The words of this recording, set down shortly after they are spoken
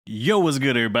Yo, what's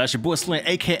good, everybody? It's your boy Slim,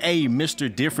 aka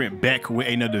Mr. Different, back with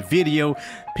another video.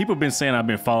 People have been saying I've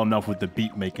been falling off with the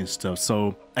beat making stuff,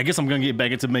 so I guess I'm gonna get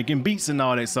back into making beats and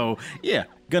all that. So yeah,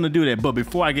 gonna do that. But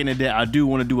before I get into that, I do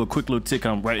want to do a quick little tick.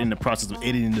 I'm right in the process of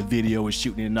editing the video and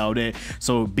shooting it and all that.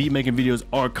 So beat making videos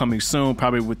are coming soon,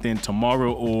 probably within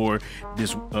tomorrow or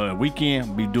this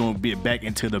weekend. Be back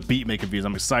into the beat making videos.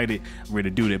 I'm excited, ready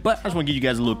to do that. But I just want to give you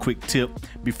guys a little quick tip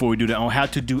before we do that on how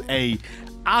to do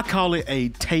I call it a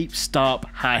tape stop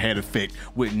hi-hat effect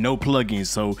with no plugins.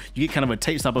 So you get kind of a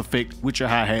tape stop effect with your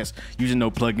hi-hats using no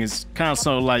plugins, kind of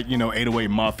sort of like, you know, 808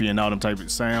 Mafia and all them type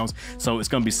of sounds. So it's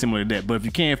gonna be similar to that. But if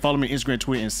you can, follow me on Instagram,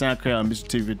 Twitter, and SoundCloud,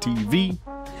 MrDifferentTV.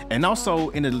 And also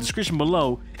in the description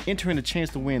below, entering the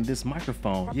chance to win this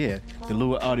microphone. Yeah, the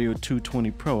Lure Audio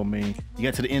 220 Pro. I mean, you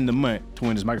got to the end of the month to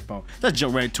win this microphone. Let's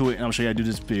jump right to it, and I'm sure you how to do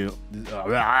this build,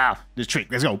 this trick.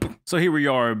 Let's go. So here we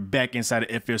are back inside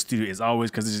the FL Studio as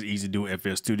always, because it's just easy to do with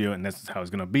FL Studio, and that's how it's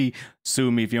gonna be.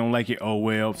 Sue me if you don't like it. Oh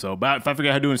well. So, but if I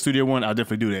figure out how to do it in Studio One, I'll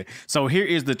definitely do that. So here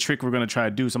is the trick we're gonna try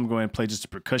to do. So I'm gonna go ahead and play just the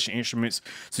percussion instruments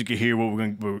so you can hear what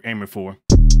we're aiming for.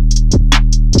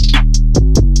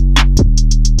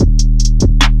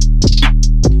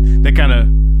 That kind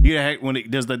of, yeah, when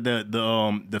it does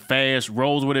the fast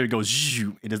rolls, whatever, it goes,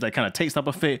 it does that kind of tape stop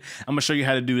effect. I'm gonna show you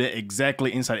how to do that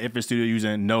exactly inside FL Studio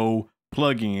using no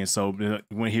plugin. So you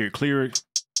want to hear it clearer?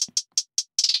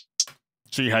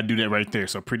 Show you how to do that right there.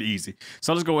 So pretty easy.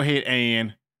 So let's go ahead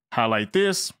and highlight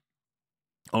this.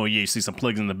 Oh yeah, you see some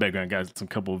plugins in the background, guys. Some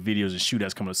couple of videos and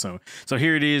shootouts coming up soon. So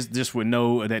here it is, just with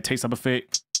no that tape stop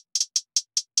effect.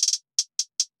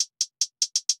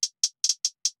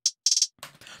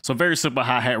 So very simple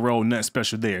hi-hat roll, nothing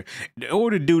special there. The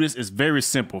order to do this is very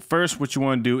simple. First, what you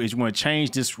want to do is you want to change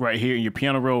this right here in your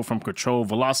piano roll from control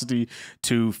velocity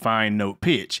to fine note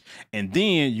pitch. And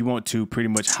then you want to pretty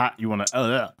much you want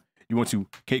to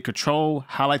hit control,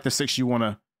 highlight the section you want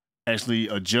to actually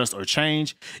adjust or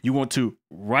change. You want to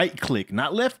right click,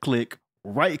 not left click,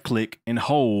 right click and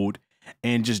hold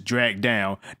and just drag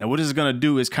down. Now what this is going to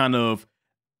do is kind of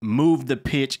move the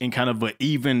pitch in kind of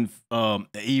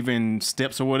even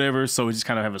steps or whatever, so it just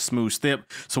kind of have a smooth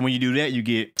step. So when you do that, you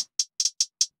get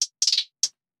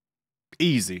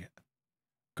easy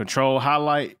control,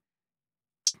 highlight,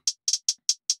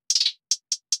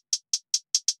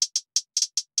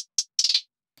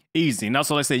 easy. And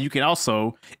also, let's say you can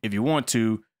also, if you want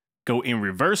to, go in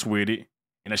reverse with it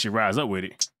and actually rise up with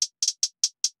it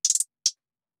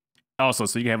also.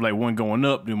 So you can have like one going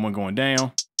up then one going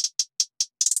down.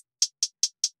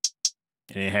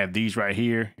 And then have these right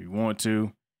here if you want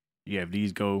to. You have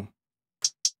these go.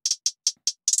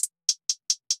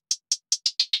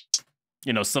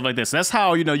 You know, stuff like that. So that's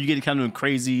how, you know, you get kind of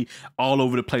crazy all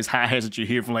over the place hi-hats that you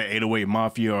hear from like 808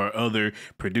 Mafia or other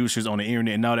producers on the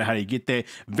internet and all that, how you get that.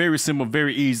 Very simple,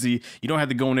 very easy. You don't have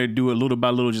to go in there and do it little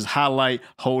by little. Just highlight,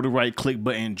 hold the right click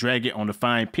button, drag it on the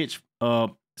fine pitch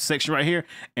section right here,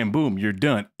 and boom, you're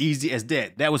done. Easy as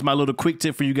that. That was my little quick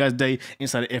tip for you guys today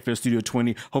inside of FL Studio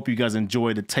 20. Hope you guys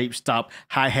enjoy the tape stop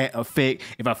hi-hat effect.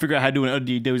 If I figure out how to do it in other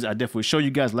videos, I definitely show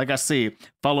you guys. Like I said,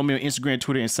 follow me on Instagram,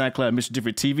 Twitter, and SoundCloud,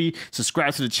 MrDifferentTV.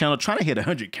 Subscribe to the channel. Trying to hit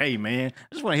 100K, man.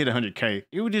 I just want to hit 100K.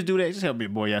 You would just do that. Just help me,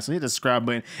 boy. Yeah. So hit the subscribe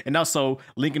button, and also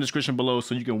link in the description below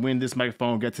so you can win this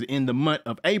microphone. Got to the end of the month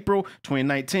of April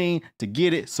 2019 to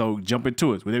get it. So jump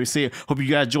into it. With that being said, hope you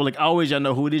guys enjoy. Like always, y'all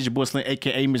know who it is. Your boy Slim,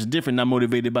 aka Mr. Different. Not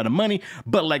motivated by the money,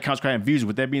 but like, comment, subscribe, and views.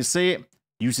 With that being said,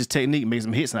 use this technique, make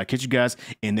some hits, and I'll catch you guys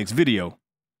in the next video.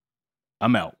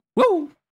 I'm out. Woo!